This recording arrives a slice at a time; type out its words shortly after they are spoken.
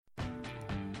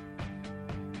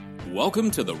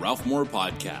Welcome to the Ralph Moore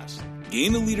Podcast.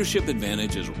 Gain a leadership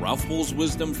advantage as Ralph pulls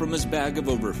wisdom from his bag of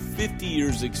over 50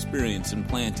 years' experience in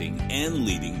planting and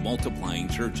leading multiplying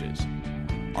churches.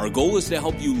 Our goal is to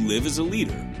help you live as a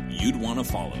leader you'd want to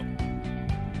follow.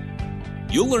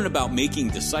 You'll learn about making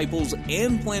disciples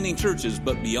and planting churches,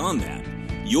 but beyond that,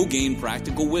 you'll gain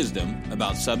practical wisdom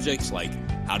about subjects like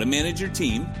how to manage your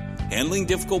team, handling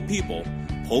difficult people,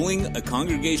 pulling a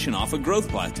congregation off a growth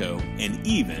plateau, and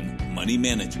even money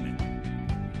management.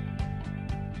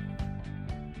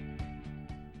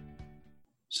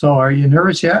 So are you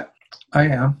nervous yet? I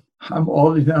am. I'm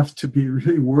old enough to be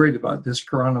really worried about this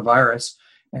coronavirus.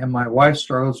 And my wife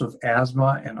struggles with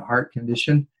asthma and a heart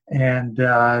condition. And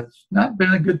it's not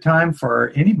been a good time for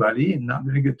anybody and not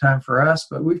been a good time for us,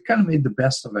 but we've kind of made the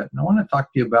best of it. And I want to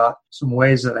talk to you about some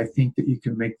ways that I think that you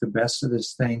can make the best of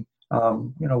this thing.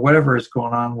 Whatever is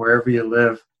going on, wherever you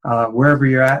live, wherever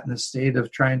you're at in the state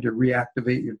of trying to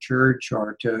reactivate your church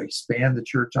or to expand the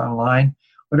church online,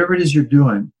 whatever it is you're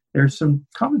doing, there's some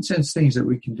common sense things that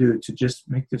we can do to just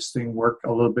make this thing work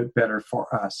a little bit better for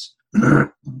us.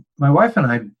 My wife and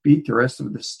I beat the rest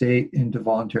of the state into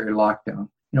voluntary lockdown.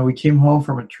 We came home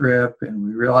from a trip and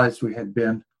we realized we had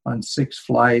been on 6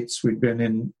 flights. We'd been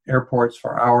in airports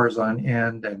for hours on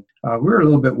end. And we were a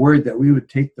little bit worried that we would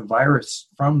take the virus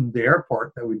from the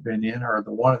airport that we'd been in or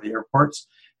one of the airports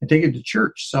and take it to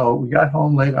church. So we got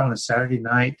home late on a Saturday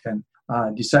night and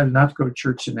decided not to go to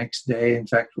church the next day. In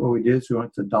fact, what we did is we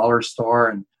went to the dollar store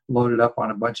and loaded up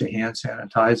on a bunch of hand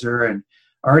sanitizer and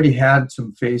already had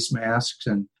some face masks.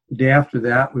 And the day after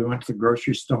that, we went to the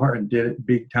grocery store and did it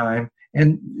big time.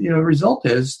 And, the result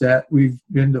is that we've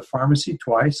been to pharmacy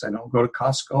twice. I don't go to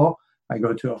Costco. I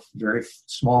go to a very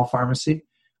small pharmacy.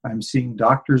 I'm seeing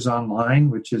doctors online,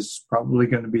 which is probably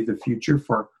going to be the future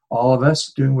for all of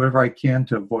us, doing whatever I can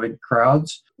to avoid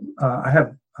crowds. I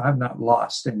have not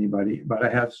lost anybody, but I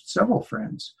have several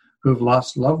friends who have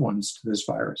lost loved ones to this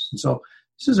virus. And so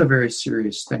this is a very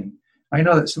serious thing. I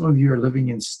know that some of you are living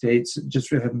in states that just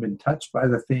haven't been touched by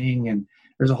the thing, and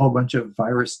there's a whole bunch of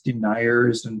virus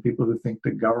deniers and people who think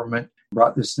the government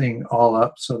brought this thing all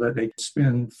up so that they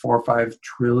spend $4 or $5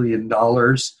 trillion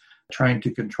trying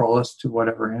to control us to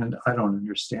whatever end. I don't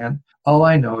understand. All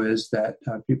I know is that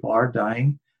people are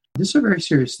dying. This is a very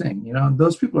serious thing.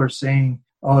 Those people are saying,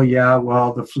 oh, yeah,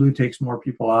 well, the flu takes more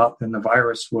people out than the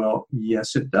virus will.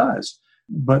 Yes, it does.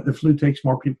 But the flu takes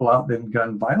more people out than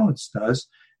gun violence does.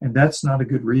 And that's not a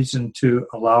good reason to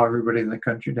allow everybody in the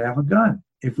country to have a gun.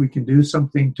 If we can do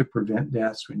something to prevent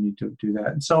deaths, we need to do that.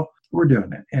 And so we're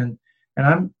doing it. And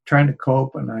I'm trying to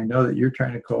cope, and I know that you're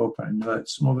trying to cope. I know that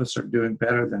some of us are doing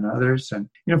better than others. And,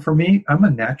 for me, I'm a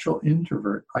natural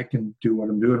introvert. I can do what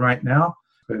I'm doing right now,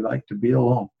 but I like to be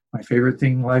alone. My favorite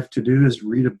thing in life to do is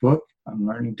read a book. I'm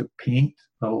learning to paint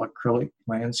little acrylic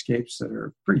landscapes that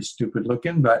are pretty stupid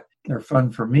looking, but they're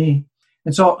fun for me.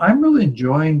 And so I'm really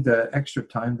enjoying the extra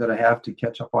time that I have to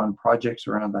catch up on projects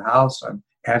around the house. I'm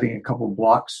adding a couple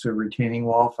blocks to a retaining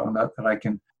wall. Found out that I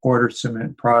can order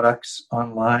cement products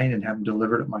online and have them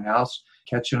delivered at my house,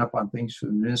 catching up on things for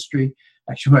the ministry.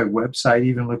 Actually, my website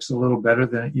even looks a little better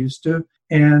than it used to.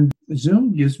 And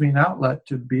Zoom gives me an outlet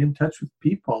to be in touch with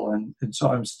people. And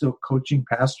so I'm still coaching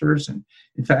pastors. And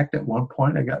in fact, at one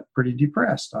point, I got pretty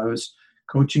depressed. I was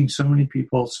coaching so many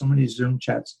people, so many Zoom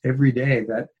chats every day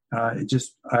that it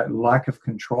just lack of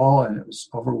control, and it was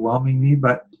overwhelming me.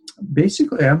 But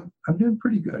basically, I'm doing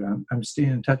pretty good. I'm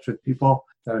staying in touch with people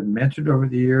that I've mentored over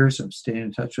the years. I'm staying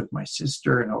in touch with my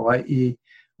sister in Hawaii,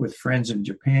 with friends in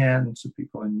Japan, some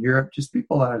people in Europe, just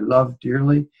people that I love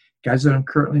dearly, guys that I'm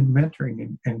currently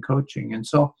mentoring and coaching. And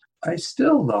so I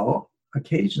still, though,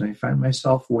 occasionally find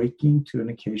myself waking to an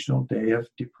occasional day of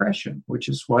depression, which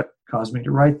is what caused me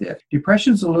to write this.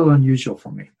 Depression is a little unusual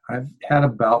for me. I've had a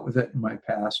bout with it in my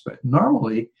past, but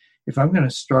normally, if I'm going to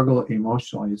struggle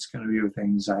emotionally, it's going to be with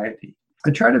anxiety.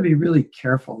 I try to be really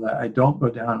careful that I don't go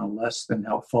down a less than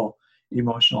helpful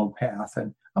emotional path.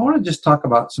 And I want to just talk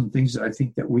about some things that I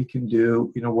think that we can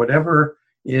do, whatever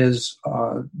is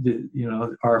our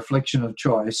affliction of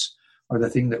choice, or the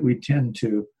thing that we tend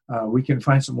to, we can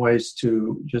find some ways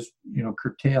to just,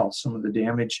 curtail some of the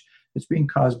damage that's being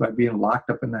caused by being locked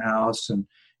up in the house. And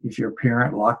if you're a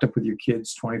parent, locked up with your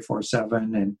kids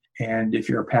 24/7, and if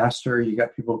you're a pastor, you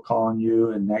got people calling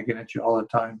you and nagging at you all the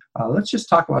time. Let's just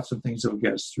talk about some things that will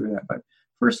get us through that. But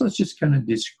first, let's just kind of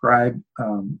describe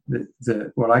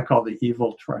the what I call the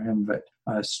evil triumvirate: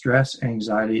 stress,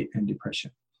 anxiety, and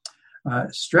depression.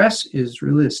 Stress is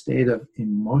really a state of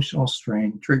emotional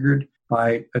strain triggered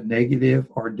by a negative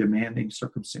or demanding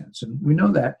circumstance. And we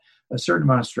know that a certain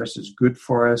amount of stress is good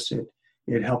for us.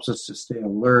 It helps us to stay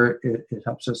alert. It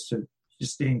helps us to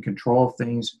just stay in control of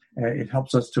things. It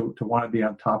helps us to want to be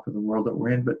on top of the world that we're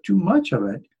in. But too much of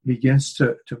it begins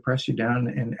to press you down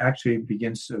and actually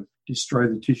begins to destroy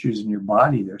the tissues in your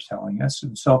body, they're telling us.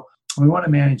 And so we want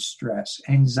to manage stress.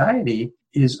 Anxiety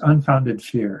is unfounded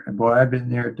fear. And boy, I've been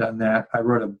there, done that. I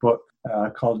wrote a book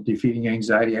called Defeating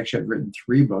Anxiety. Actually, I've written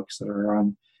 3 books that are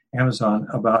on Amazon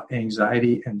about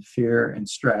anxiety and fear and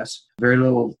stress. Very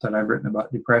little that I've written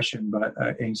about depression, but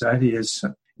anxiety is,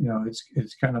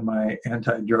 it's kind of my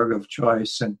anti-drug of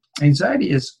choice. And anxiety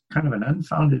is kind of an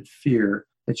unfounded fear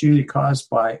that's usually caused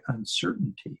by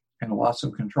uncertainty and a loss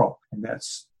of control. And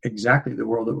that's exactly the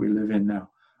world that we live in now.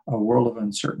 A world of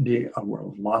uncertainty, a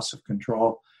world of loss of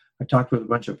control. I talked with a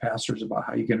bunch of pastors about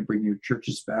how you're going to bring your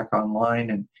churches back online.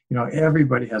 And,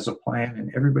 everybody has a plan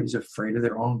and everybody's afraid of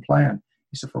their own plan,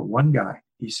 except for one guy.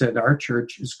 He said, our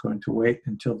church is going to wait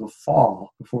until the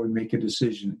fall before we make a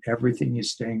decision. Everything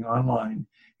is staying online.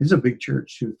 It's a big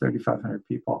church, too, 3,500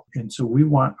 people. And so we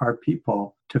want our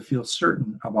people to feel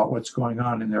certain about what's going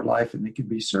on in their life, and they can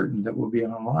be certain that we'll be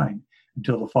online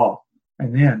until the fall.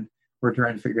 And then we're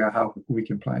trying to figure out how we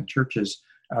can plant churches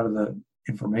out of the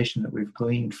information that we've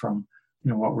gleaned from,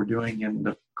 what we're doing in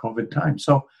the COVID time.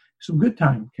 So some good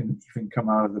time can even come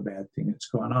out of the bad thing that's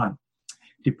going on.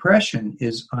 Depression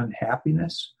is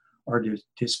unhappiness or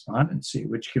despondency,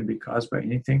 which can be caused by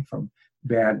anything from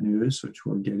bad news, which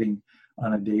we're getting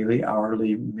on a daily,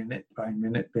 hourly,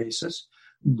 minute-by-minute basis,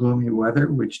 gloomy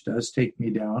weather, which does take me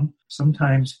down.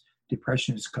 Sometimes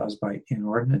depression is caused by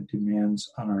inordinate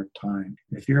demands on our time.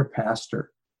 If you're a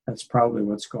pastor, that's probably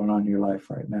what's going on in your life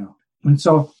right now. And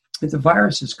so if the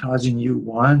virus is causing you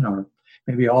one or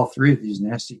maybe all 3 of these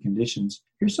nasty conditions,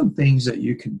 here's some things that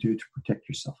you can do to protect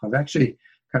yourself. I've actually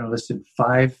kind of listed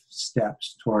 5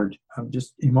 steps toward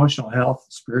just emotional health,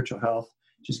 spiritual health,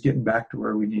 just getting back to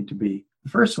where we need to be. The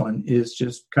first one is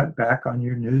just cut back on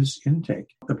your news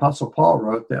intake. The Apostle Paul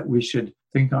wrote that we should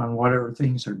think on whatever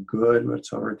things are good,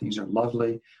 whatsoever things are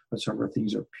lovely, whatsoever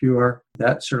things are pure.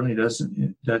 That certainly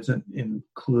doesn't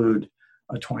include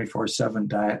a 24/7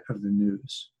 diet of the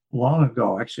news. Long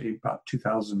ago, actually about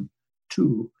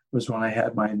 2002, was when I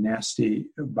had my nasty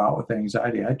bout with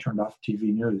anxiety. I turned off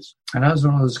TV news. And I was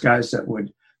one of those guys that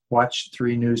would watch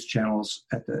 3 news channels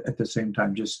at the same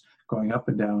time, just going up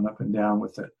and down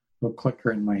with a little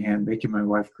clicker in my hand, making my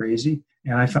wife crazy.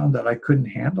 And I found that I couldn't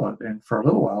handle it. And for a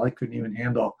little while, I couldn't even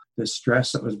handle the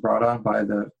stress that was brought on by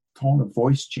the tone of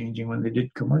voice changing when they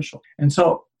did commercial. And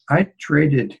so I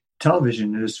traded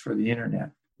television news for the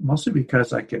internet, mostly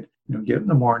because I could get up in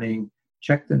the morning,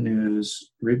 check the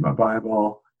news, read my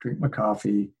Bible, drink my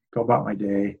coffee, go about my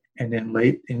day, and then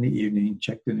late in the evening,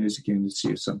 check the news again to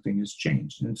see if something has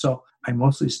changed. And so I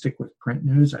mostly stick with print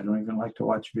news. I don't even like to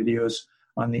watch videos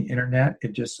on the internet.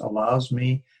 It just allows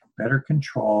me better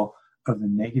control of the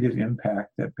negative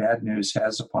impact that bad news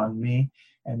has upon me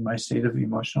and my state of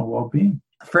emotional well-being.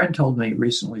 A friend told me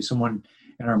recently, someone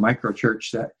in our micro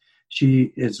church, that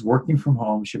she is working from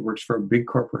home. She works for a big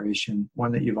corporation,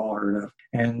 one that you've all heard of.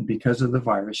 And because of the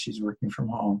virus, she's working from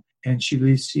home. And she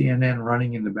leaves CNN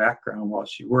running in the background while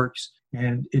she works,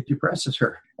 and it depresses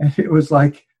her. And it was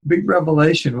like big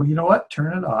revelation. Well, you know what?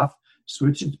 Turn it off,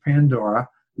 switch it to Pandora,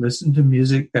 listen to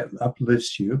music that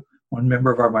uplifts you. One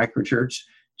member of our microchurch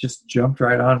just jumped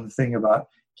right on the thing about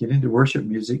get into worship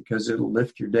music because it'll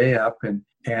lift your day up.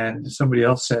 And somebody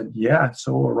else said, yeah,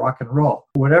 so will rock and roll.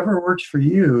 Whatever works for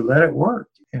you, let it work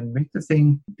and make the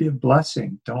thing be a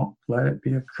blessing. Don't let it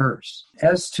be a curse.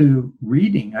 As to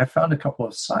reading, I found a couple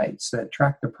of sites that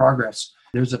track the progress.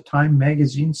 There's a Time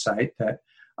magazine site that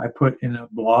I put in a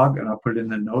blog, and I'll put it in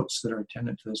the notes that are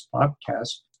attendant to this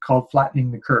podcast, called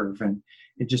Flattening the Curve. And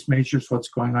it just measures what's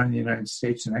going on in the United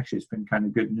States. And actually, it's been kind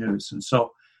of good news. And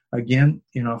so, again,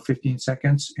 15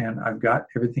 seconds, and I've got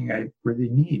everything I really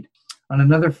need. On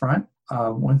another front,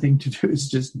 one thing to do is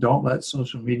just don't let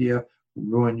social media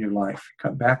ruin your life.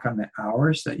 Cut back on the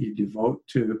hours that you devote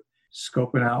to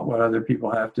scoping out what other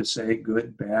people have to say,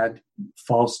 good, bad,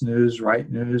 false news, right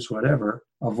news, whatever.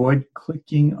 Avoid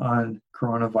clicking on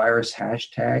coronavirus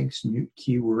hashtags, mute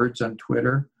keywords on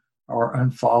Twitter, or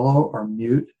unfollow or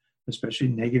mute, especially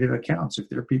negative accounts. If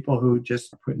there are people who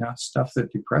just are putting out stuff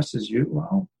that depresses you,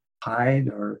 well, hide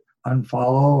or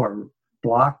unfollow or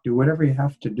block, do whatever you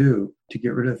have to do to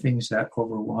get rid of things that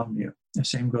overwhelm you. The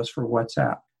same goes for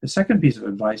WhatsApp. The second piece of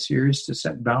advice here is to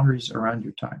set boundaries around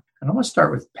your time. And I'm going to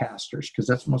start with pastors, because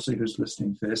that's mostly who's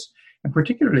listening to this, and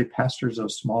particularly pastors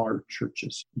of smaller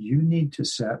churches. You need to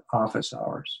set office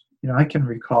hours. I can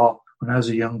recall when I was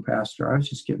a young pastor, I was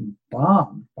just getting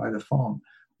bombed by the phone.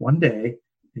 One day,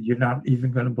 you're not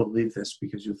even going to believe this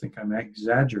because you'll think I'm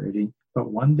exaggerating,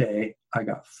 But one day I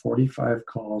got 45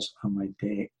 calls on my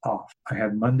day off. I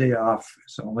had Monday off.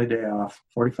 It's the only day off,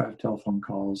 45 telephone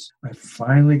calls. I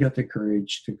finally got the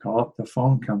courage to call up the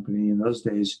phone company. In those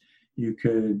days, you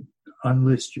could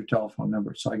unlist your telephone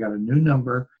number. So I got a new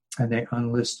number and they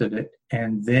unlisted it.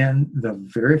 And then the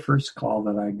very first call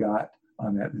that I got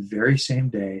on that very same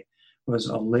day was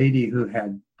a lady who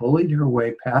had bullied her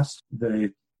way past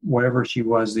the whatever she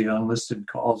was, the unlisted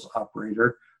calls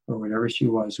operator or whatever she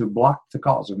was, who blocked the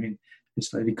calls. I mean,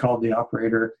 this lady called the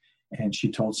operator and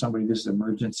she told somebody, this is an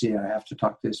emergency, I have to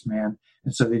talk to this man.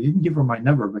 And so they didn't give her my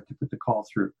number, but they put the call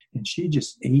through. And she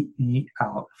just ate me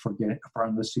out for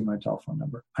unlisting my telephone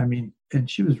number. I mean, and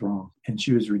she was wrong. And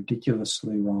she was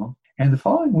ridiculously wrong. And the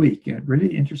following week, a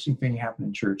really interesting thing happened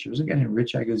in church. There was a guy named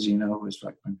Rich Agazino, who was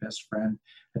like my best friend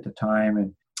at the time,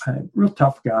 and a real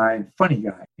tough guy, funny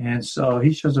guy. And so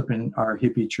he shows up in our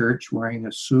hippie church wearing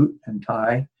a suit and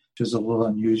tie, which is a little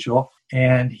unusual.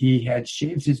 And he had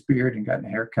shaved his beard and gotten a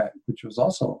haircut, which was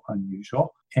also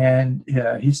unusual. And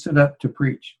he stood up to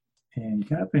preach. And he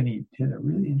got up and he did a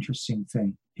really interesting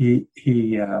thing. He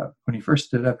when he first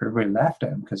stood up, everybody laughed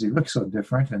at him because he looked so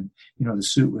different, and the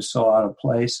suit was so out of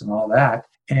place and all that.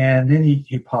 And then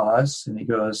he paused and he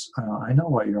goes, "I know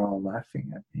why you're all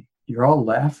laughing at me. You're all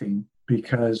laughing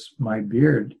because my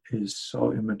beard is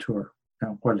so immature."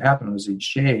 Now, what happened was he'd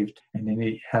shaved, and then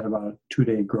he had about a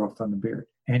 2-day growth on the beard.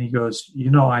 And he goes,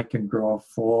 I can grow a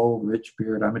full, rich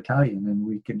beard. I'm Italian, and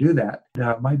we can do that.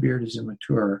 My beard is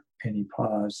immature. And he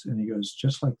paused, and he goes,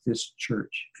 just like this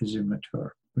church is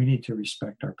immature. We need to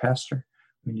respect our pastor.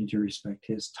 We need to respect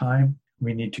his time.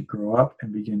 We need to grow up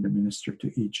and begin to minister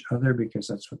to each other, because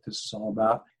that's what this is all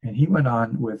about. And he went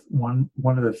on with one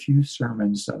of the few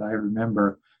sermons that I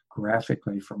remember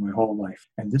graphically for my whole life.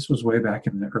 And this was way back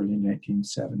in the early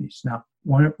 1970s. Now,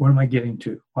 what am I getting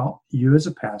to? Well, you as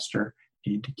a pastor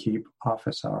need to keep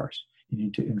office hours. You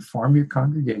need to inform your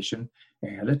congregation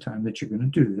ahead of time that you're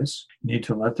going to do this. You need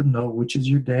to let them know which is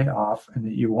your day off and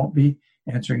that you won't be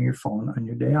answering your phone on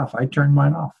your day off. I turn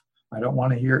mine off. I don't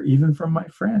want to hear even from my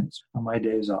friends on my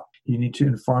days off. You need to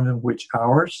inform them which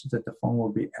hours that the phone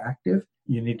will be active.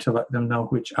 You need to let them know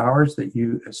which hours that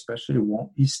you especially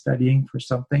won't be studying for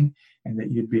something, and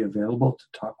that you'd be available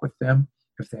to talk with them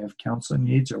if they have counseling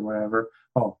needs or whatever.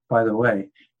 Oh, by the way,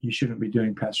 you shouldn't be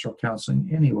doing pastoral counseling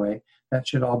anyway. That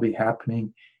should all be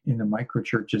happening in the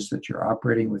microchurches that you're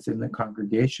operating within the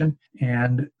congregation,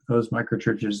 and those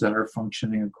microchurches that are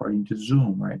functioning according to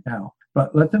Zoom right now.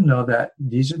 But let them know that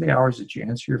these are the hours that you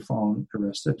answer your phone. The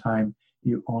rest of the time,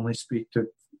 you only speak to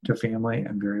family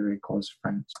and very, very close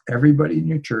friends. Everybody in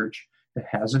your church that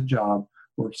has a job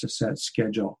works a set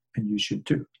schedule, and you should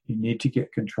too. You need to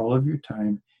get control of your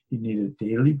time. You need a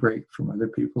daily break from other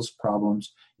people's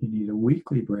problems. You need a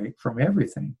weekly break from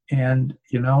everything. And,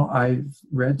 I've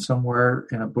read somewhere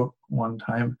in a book one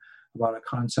time about a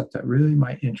concept that really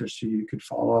might interest you. You could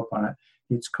follow up on it.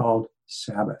 It's called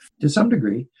Sabbath. To some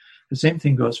degree, the same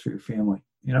thing goes for your family.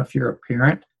 If you're a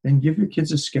parent, then give your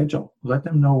kids a schedule. Let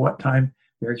them know what time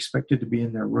they're expected to be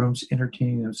in their rooms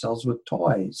entertaining themselves with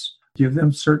toys. Give them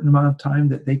a certain amount of time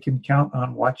that they can count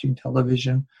on watching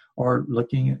television or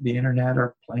looking at the internet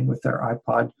or playing with their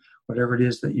iPod, whatever it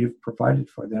is that you've provided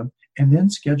for them. And then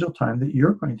schedule time that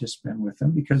you're going to spend with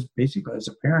them, because basically as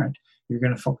a parent, you're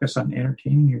going to focus on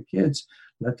entertaining your kids.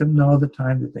 Let them know the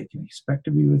time that they can expect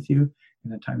to be with you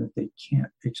and the time that they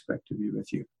can't expect to be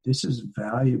with you. This is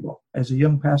valuable. As a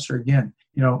young pastor, again,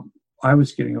 I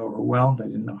was getting overwhelmed. I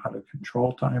didn't know how to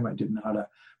control time. I didn't know how to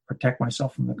protect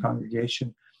myself from the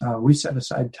congregation. We set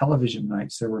aside television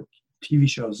nights. There were TV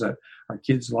shows that our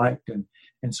kids liked.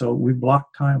 And so we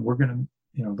blocked time. We're going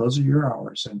to, those are your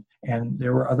hours. And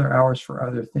there were other hours for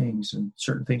other things, and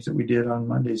certain things that we did on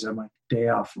Mondays on my day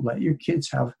off. Let your kids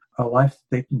have a life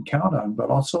that they can count on, but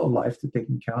also a life that they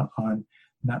can count on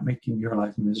not making your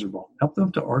life miserable. Help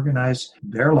them to organize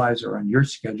their lives around your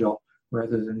schedule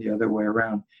rather than the other way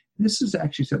around. This is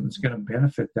actually something that's going to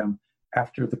benefit them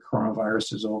after the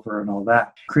coronavirus is over and all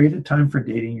that. Create a time for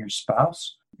dating your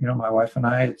spouse. My wife and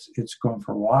I, it's going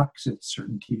for walks. It's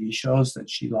certain TV shows that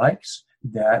she likes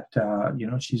that,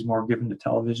 she's more given to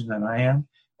television than I am,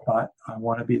 but I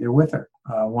want to be there with her.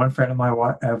 One friend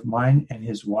of mine and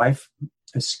his wife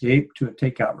escape to a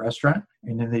takeout restaurant,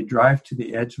 and then they drive to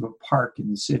the edge of a park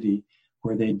in the city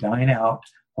where they dine out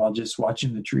while just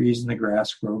watching the trees and the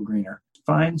grass grow greener.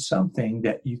 Find something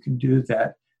that you can do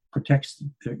that protects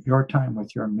your time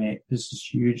with your mate. This is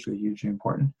hugely, hugely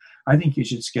important. I think you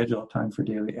should schedule a time for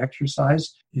daily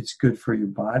exercise. It's good for your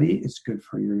body. It's good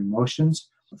for your emotions.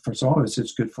 For some of us,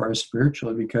 it's good for us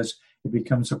spiritually, because it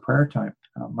becomes a prayer time.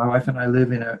 My wife and I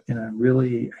live in a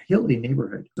really hilly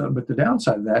neighborhood, but the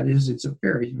downside of that is it's a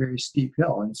very, very steep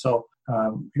hill. And so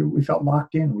we felt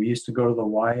locked in. We used to go to the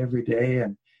Y every day,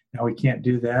 and now we can't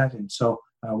do that. And so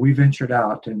we ventured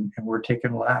out, and we're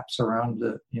taking laps around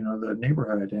the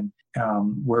neighborhood. And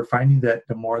we're finding that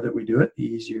the more that we do it, the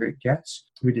easier it gets.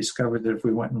 We discovered that if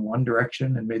we went in one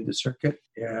direction and made the circuit,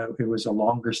 it was a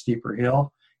longer, steeper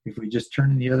hill. If we just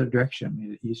turned in the other direction, it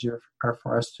made it easier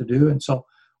for us to do. And so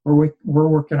we're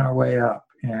working our way up,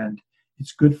 and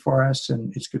it's good for us,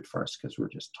 and it's good for us because we're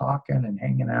just talking and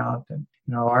hanging out. And,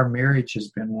 our marriage has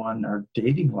been our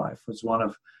dating life was one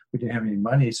of, we didn't have any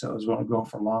money, so it was one of going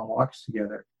for long walks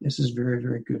together. This is very,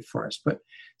 very good for us. But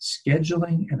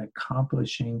scheduling and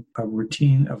accomplishing a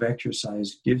routine of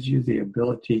exercise gives you the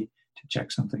ability to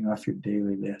check something off your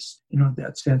daily list.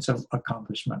 That sense of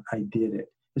accomplishment. I did it.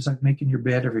 It's like making your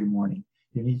bed every morning.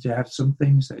 You need to have some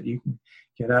things that you can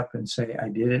get up and say, I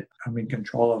did it. I'm in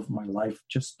control of my life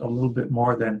just a little bit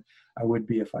more than I would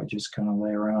be if I just kind of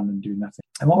lay around and do nothing.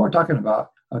 And while we're talking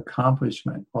about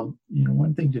accomplishment, well,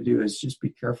 one thing to do is just be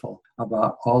careful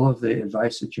about all of the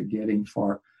advice that you're getting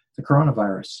for the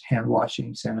coronavirus, hand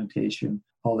washing, sanitation,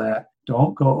 all that.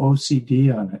 Don't go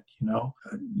OCD on it.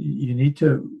 You need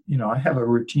to, I have a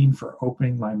routine for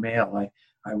opening my mail.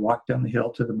 I walk down the hill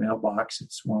to the mailbox.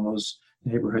 It's one of those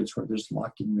neighborhoods where there's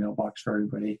locking mailbox for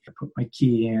everybody. I put my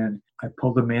key in. I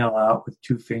pull the mail out with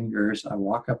 2 fingers. I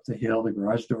walk up the hill. The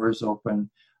garage door is open.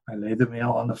 I lay the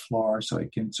mail on the floor so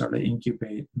it can sort of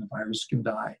incubate and the virus can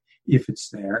die if it's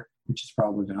there, which is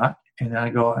probably not. And then I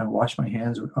go and wash my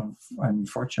hands.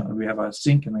 Unfortunately, we have a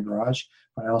sink in the garage,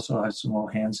 but I also have some little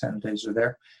hand sanitizer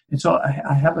there. And so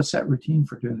I have a set routine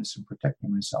for doing this and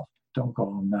protecting myself. Don't go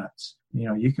all nuts.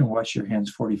 You can wash your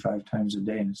hands 45 times a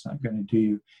day, and it's not going to do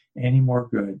you any more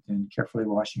good than carefully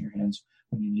washing your hands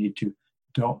when you need to.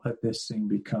 Don't let this thing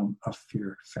become a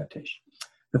fear fetish.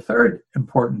 The third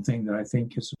important thing that I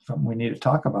think is something we need to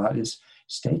talk about is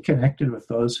stay connected with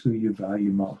those who you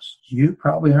value most. You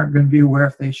probably aren't going to be aware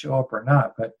if they show up or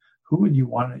not, but who would you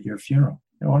want at your funeral?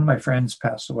 One of my friends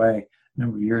passed away a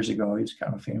number of years ago. He was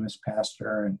kind of a famous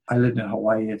pastor, and I lived in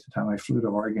Hawaii at the time. I flew to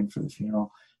Oregon for the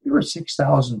funeral. There were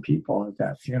 6,000 people at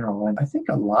that funeral, and I think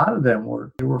a lot of them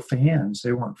were fans.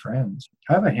 They weren't friends.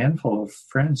 I have a handful of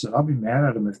friends that I'll be mad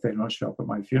at them if they don't show up at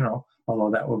my funeral, although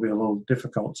that will be a little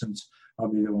difficult since I'll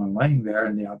be the one laying there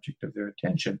and the object of their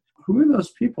attention. Who are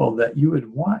those people that you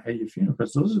would want at your funeral?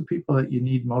 Because those are the people that you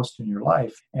need most in your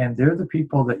life, and they're the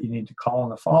people that you need to call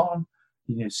on the phone.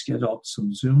 You need to schedule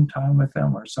some Zoom time with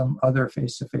them or some other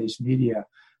face-to-face media,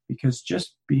 because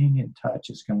just being in touch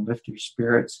is going to lift your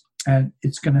spirits, and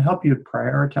it's going to help you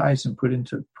prioritize and put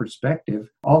into perspective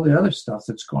all the other stuff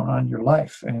that's going on in your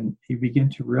life. And you begin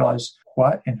to realize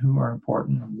what and who are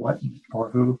important and what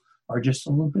or who are just a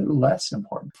little bit less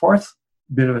important. Fourth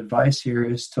bit of advice here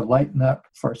is to lighten up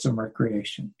for some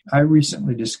recreation. I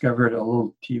recently discovered a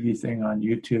little TV thing on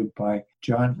YouTube by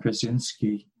John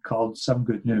Krasinski called Some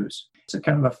Good News. It's a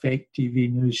kind of a fake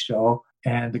TV news show,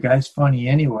 and the guy's funny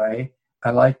anyway. I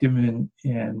liked him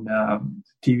in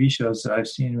TV shows that I've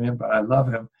seen him in, but I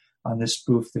love him on this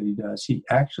spoof that he does. He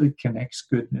actually collects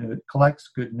good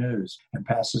news and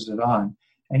passes it on.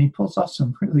 And he pulls off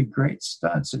some really great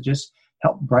stunts that just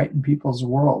help brighten people's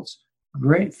worlds.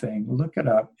 Great thing. Look it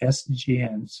up.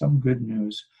 SGN, Some Good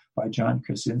News by John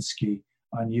Krasinski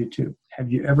on YouTube.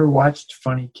 Have you ever watched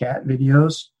funny cat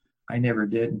videos? I never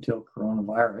did until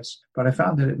coronavirus, but I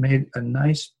found that it made a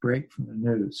nice break from the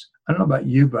news. I don't know about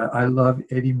you, but I love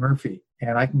Eddie Murphy,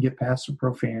 and I can get past the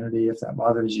profanity if that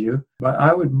bothers you. But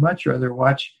I would much rather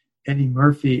watch Eddie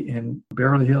Murphy in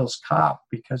Beverly Hills Cop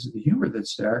because of the humor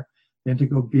that's there than to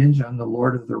go binge on The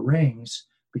Lord of the Rings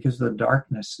because of the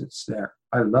darkness that's there.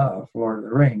 I love Lord of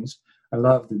the Rings. I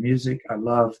love the music. I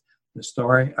love the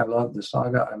story. I love the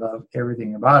saga. I love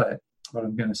everything about it, but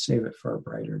I'm going to save it for a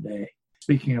brighter day.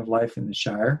 Speaking of life in the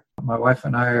Shire, my wife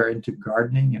and I are into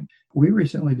gardening, and we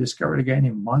recently discovered a guy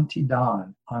named Monty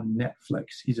Don on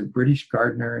Netflix. He's a British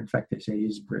gardener. In fact, they say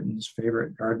he's Britain's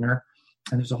favorite gardener.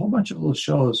 And there's a whole bunch of little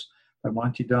shows by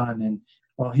Monty Don, and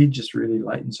well, he just really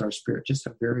lightens our spirit. Just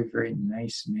a very, very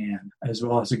nice man, as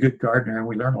well as a good gardener, and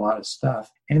we learn a lot of stuff.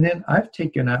 And then I've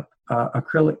taken up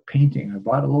acrylic painting. I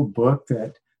bought a little book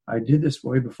that I did this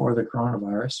way before the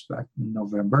coronavirus back in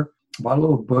November. Bought a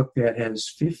little book that has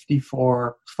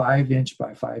 54 5-inch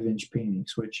by 5-inch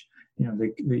paintings, which,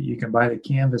 you can buy the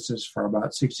canvases for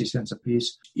about 60 cents a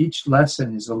piece. Each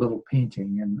lesson is a little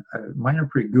painting, and mine are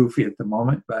pretty goofy at the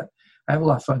moment, but I have a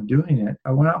lot of fun doing it.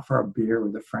 I went out for a beer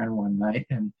with a friend one night,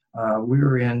 and we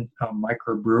were in a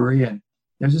microbrewery, and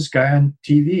there's this guy on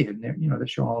TV, and they're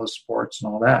showing all the sports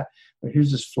and all that. But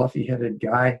here's this fluffy-headed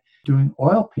guy doing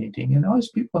oil painting, and all these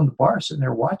people in the bar sitting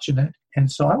there watching it.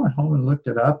 And so I went home and looked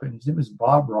it up, and his name was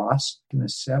Bob Ross in the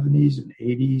 70s and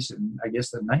 80s and I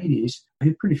guess the 90s. He's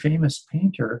a pretty famous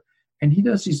painter, and he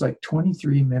does these like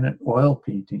 23-minute oil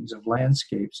paintings of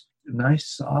landscapes. Nice,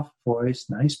 soft voice,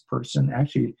 nice person.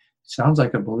 Actually, sounds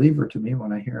like a believer to me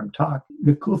when I hear him talk.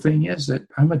 The cool thing is that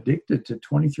I'm addicted to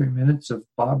 23 minutes of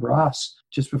Bob Ross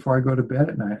just before I go to bed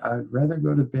at night. I'd rather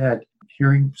go to bed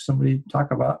hearing somebody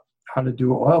talk about how to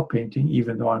do oil painting,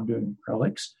 even though I'm doing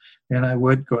acrylics, than I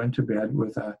would go into bed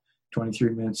with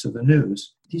 23 minutes of the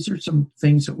news. These are some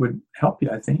things that would help you,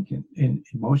 I think, in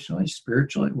emotionally,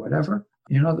 spiritually, whatever.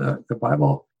 You know, the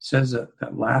Bible says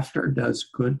that laughter does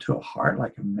good to a heart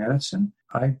like a medicine.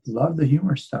 I love the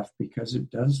humor stuff because it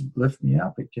does lift me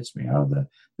up. It gets me out of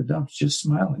the dumps. Just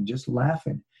smiling, just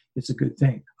laughing. It's a good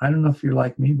thing. I don't know if you're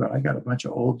like me, but I got a bunch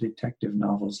of old detective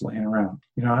novels laying around.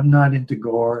 You know, I'm not into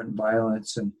gore and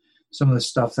violence, and some of the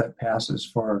stuff that passes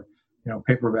for, you know,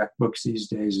 paperback books these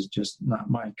days is just not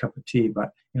my cup of tea.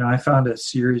 But, you know, I found a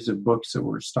series of books that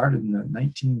were started in the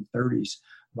 1930s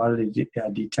about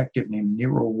a detective named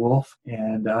Nero Wolfe,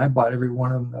 and I bought every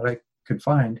one of them that I could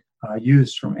find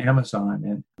used from Amazon.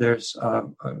 And there's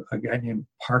a guy named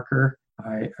Parker.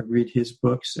 I read his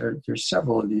books. There's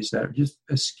several of these that are just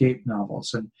escape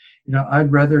novels. And, you know,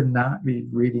 I'd rather not be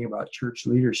reading about church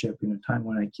leadership in a time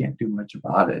when I can't do much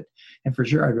about it. And for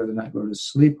sure, I'd rather not go to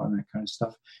sleep on that kind of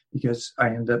stuff because I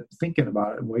end up thinking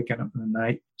about it and waking up in the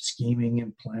night, scheming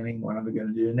and planning what I'm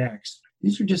going to do next.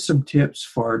 These are just some tips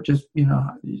for just, you know,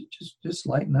 just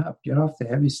lighten up, get off the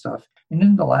heavy stuff. And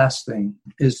then the last thing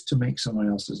is to make someone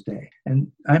else's day.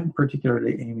 And I'm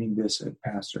particularly aiming this at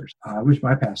pastors. I wish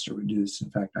my pastor would do this. In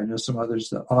fact, I know some others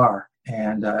that are.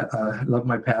 And I love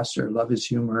my pastor, love his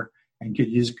humor, and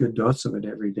could use a good dose of it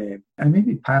every day. I may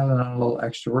be piling on a little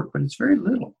extra work, but it's very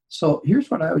little. So here's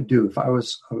what I would do if I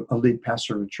was a lead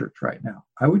pastor of a church right now.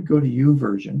 I would go to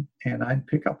YouVersion and I'd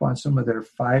pick up on some of their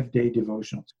 5-day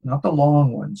devotionals, not the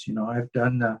long ones. You know, I've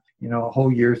done, a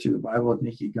whole year through the Bible with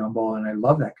Nicky Gumbel, and I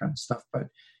love that kind of stuff. But,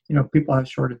 you know, people have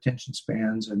short attention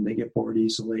spans and they get bored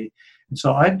easily. And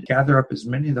so I'd gather up as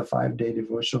many of the 5-day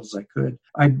devotionals as I could.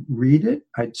 I'd read it.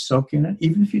 I'd soak in it,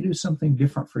 even if you do something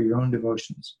different for your own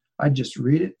devotions. I'd just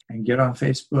read it and get on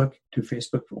Facebook to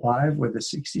Facebook Live with a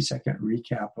 60-second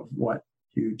recap of what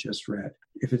you just read.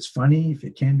 If it's funny, if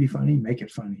it can be funny, make it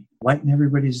funny. Lighten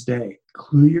everybody's day.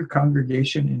 Clue your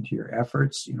congregation into your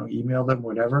efforts, you know, email them,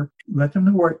 whatever. Let them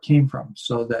know where it came from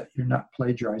so that you're not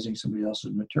plagiarizing somebody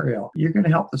else's material. You're going to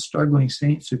help the struggling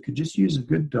saints who could just use a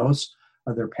good dose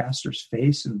of their pastor's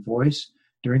face and voice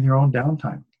during their own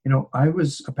downtime. You know, I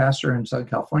was a pastor in Southern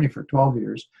California for 12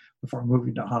 years before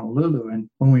moving to Honolulu. And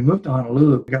when we moved to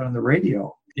Honolulu, we got on the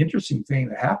radio. The interesting thing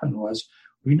that happened was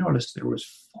we noticed there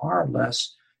was far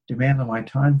less demand on my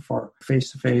time for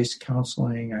face-to-face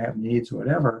counseling. I have needs,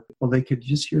 whatever. Well, they could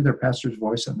just hear their pastor's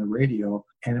voice on the radio.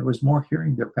 And it was more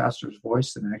hearing their pastor's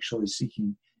voice than actually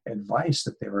seeking advice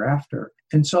that they were after.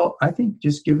 And so I think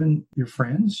just giving your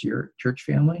friends, your church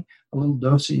family, a little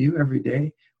dose of you every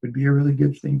day would be a really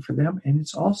good thing for them. And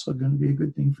it's also going to be a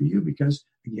good thing for you because,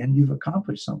 again, you've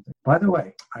accomplished something. By the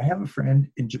way, I have a friend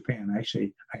in Japan.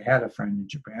 Actually, I had a friend in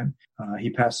Japan. He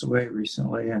passed away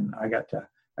recently, and I got to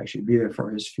actually be there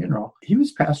for his funeral. He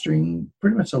was pastoring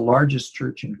pretty much the largest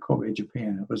church in Kobe,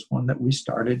 Japan. It was one that we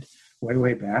started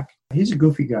way back. He's a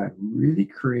goofy guy, really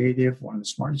creative, one of the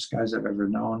smartest guys I've ever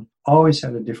known. Always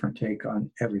had a different take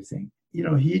on everything. You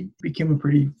know, he became a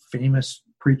pretty famous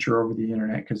preacher over the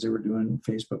internet because they were doing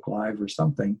Facebook Live or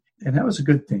something. And that was a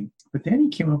good thing. But then he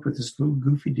came up with this little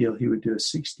goofy deal. He would do a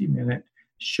 60-minute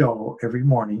show every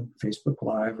morning, Facebook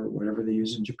Live or whatever they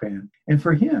use in Japan. And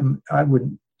for him, I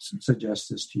wouldn't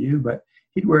suggest this to you, but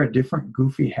he'd wear a different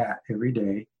goofy hat every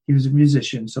day. He was a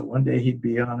musician, so one day he'd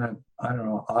be on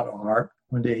auto harp.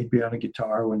 One day he'd be on a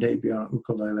guitar. One day he'd be on a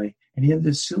ukulele. And he had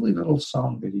this silly little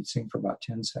song that he'd sing for about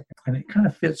 10 seconds. And it kind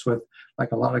of fits with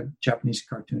like a lot of Japanese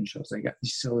cartoon shows. They got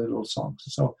these silly little songs.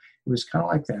 So it was kind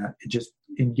of like that. It just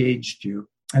engaged you.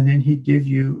 And then he'd give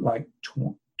you like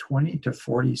 20 to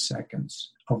 40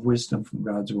 seconds of wisdom from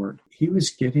God's word. He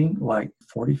was getting like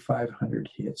 4,500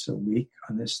 hits a week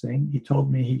on this thing. He told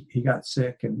me he got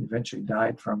sick and eventually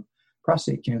died from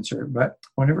prostate cancer. But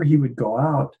whenever he would go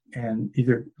out and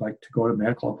either like to go to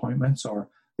medical appointments or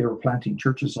they were planting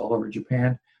churches all over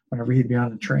Japan, whenever he'd be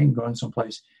on the train going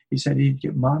someplace, he said he'd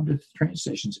get mobbed at the train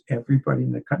stations. Everybody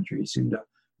in the country seemed to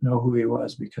know who he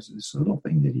was because of this little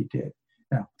thing that he did.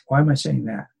 Now, why am I saying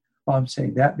that? Well, I'm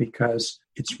saying that because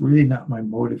it's really not my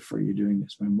motive for you doing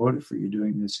this. My motive for you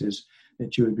doing this is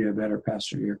that you would be a better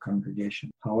pastor to your congregation.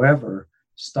 However,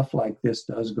 stuff like this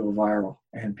does go viral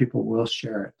and people will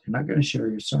share it. They're not going to share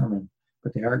your sermon,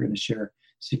 but they are going to share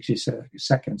 60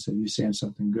 seconds of you saying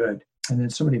something good. And then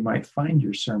somebody might find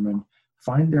your sermon,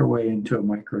 find their way into a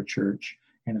micro church,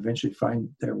 and eventually find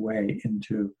their way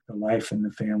into the life and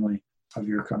the family of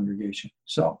your congregation.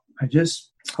 So I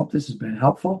just hope this has been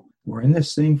helpful. We're in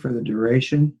this thing for the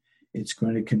duration. It's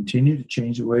going to continue to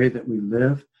change the way that we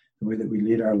live, the way that we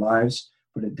lead our lives,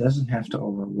 but it doesn't have to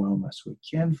overwhelm us. We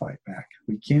can fight back.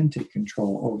 We can take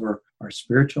control over our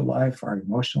spiritual life, our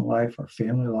emotional life, our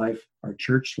family life, our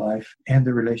church life, and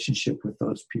the relationship with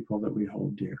those people that we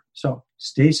hold dear. So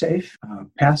stay safe.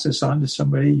 Pass this on to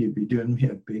somebody. You'd be doing me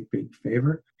a big, big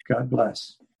favor. God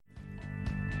bless.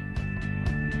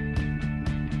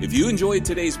 If you enjoyed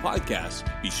today's podcast,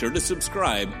 be sure to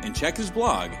subscribe and check his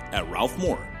blog at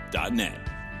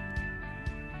ralphmoore.net.